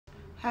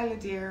Hello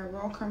dear,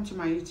 welcome to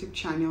my YouTube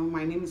channel.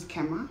 My name is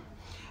Kema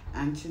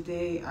and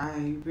today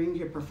I bring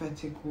you a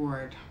prophetic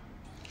word.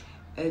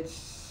 It's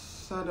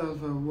sort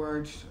of a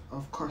word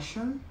of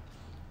caution,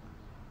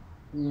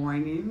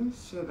 warning,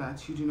 so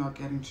that you do not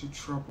get into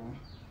trouble.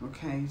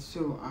 Okay,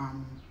 so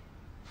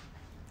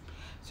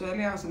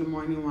earlier I was in the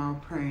morning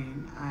while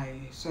praying,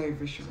 I saw a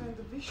vision. So in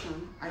the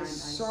vision, I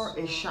saw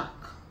a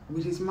shark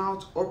with his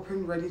mouth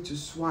open, ready to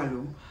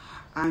swallow,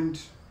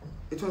 and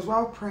it was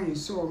while praying,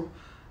 so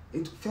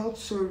it felt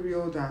so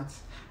real that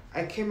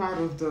I came out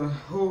of the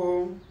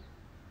whole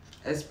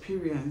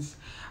experience,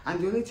 and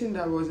the only thing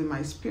that was in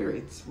my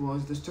spirit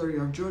was the story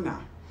of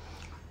Jonah.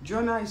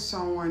 Jonah is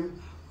someone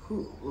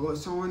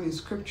in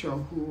scripture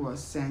who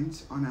was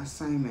sent on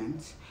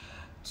assignment,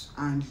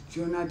 and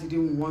Jonah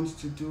didn't want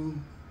to do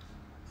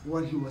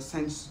what he was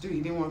sent to do. He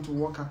didn't want to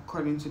walk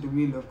according to the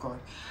will of God,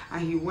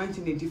 and he went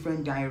in a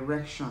different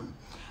direction.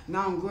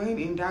 Now, going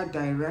in that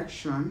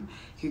direction,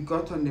 he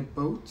got on a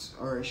boat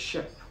or a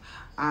ship,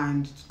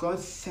 and God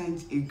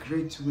sent a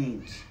great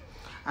wind,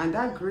 and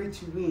that great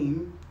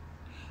wind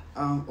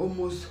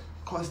almost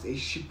caused a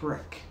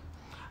shipwreck,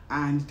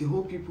 and the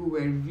whole people were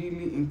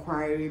really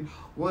inquiring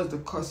what's the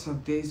cause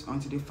of this,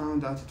 until they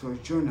found out it was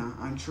Jonah,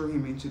 and threw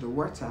him into the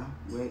water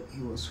where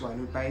he was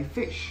swallowed by a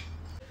fish.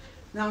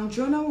 Now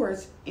Jonah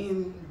was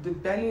in the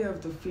belly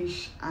of the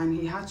fish, and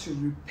he had to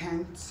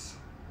repent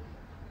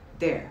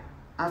there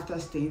after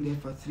staying there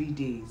for 3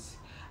 days.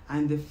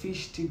 And the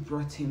fish still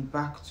brought him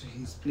back to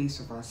his place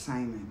of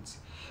assignment.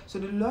 So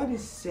the Lord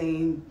is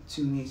saying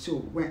to me,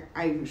 so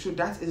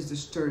that is the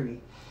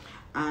story.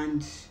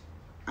 And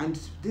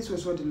this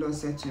was what the Lord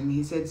said to me.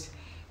 He said,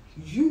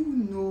 you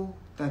know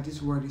that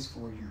this word is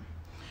for you.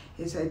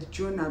 He said,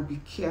 Jonah, be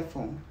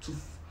careful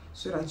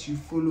so that you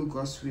follow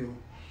God's will.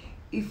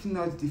 If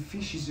not, the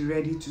fish is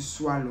ready to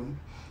swallow,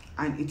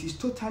 and it is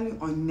totally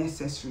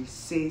unnecessary,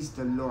 says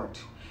the Lord.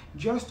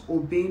 Just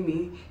obey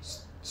me.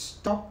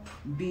 Stop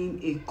being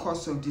a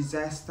cause of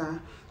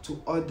disaster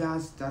to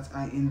others that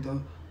are in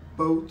the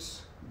boat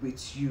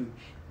with you.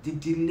 The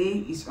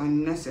delay is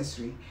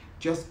unnecessary.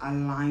 Just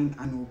align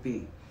and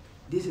obey.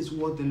 This is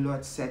what the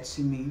Lord said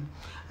to me,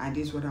 and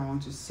this is what I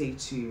want to say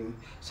to you.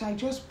 So I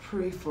just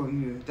pray for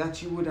you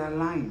that you would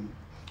align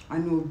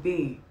and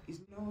obey.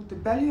 The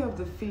belly of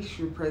the fish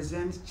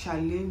represents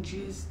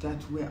challenges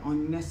that were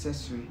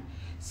unnecessary,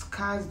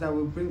 scars that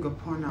we bring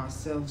upon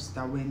ourselves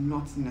that were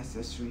not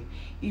necessary.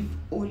 If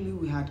only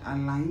we had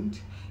aligned,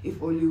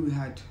 if only we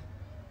had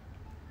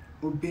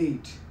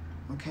obeyed.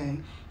 Okay,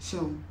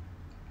 so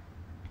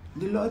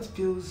the Lord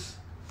feels,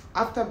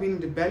 after being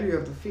in the belly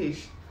of the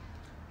fish,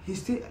 he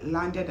still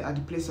landed at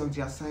the place of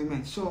the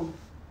assignment. So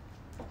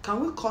can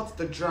we cut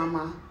the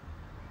drama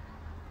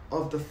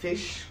of the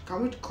fish?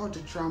 Can we cut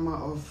the drama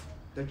of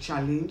the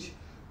challenge?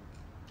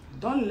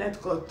 Don't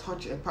let God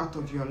touch a part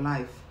of your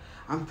life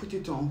and put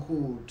it on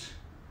hold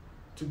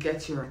to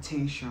get your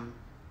attention.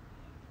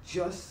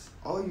 Just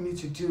all you need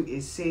to do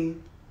is say,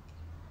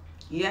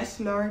 yes,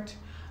 Lord,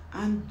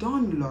 and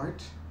done,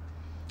 Lord.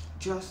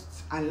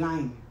 Just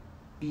align,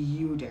 be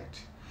yielded.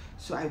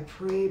 So I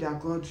pray that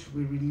God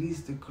will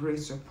release the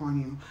grace upon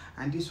you,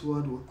 and this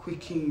word will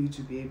quicken you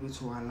to be able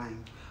to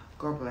align.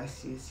 God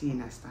bless you. See you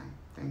next time.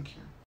 Thank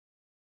you.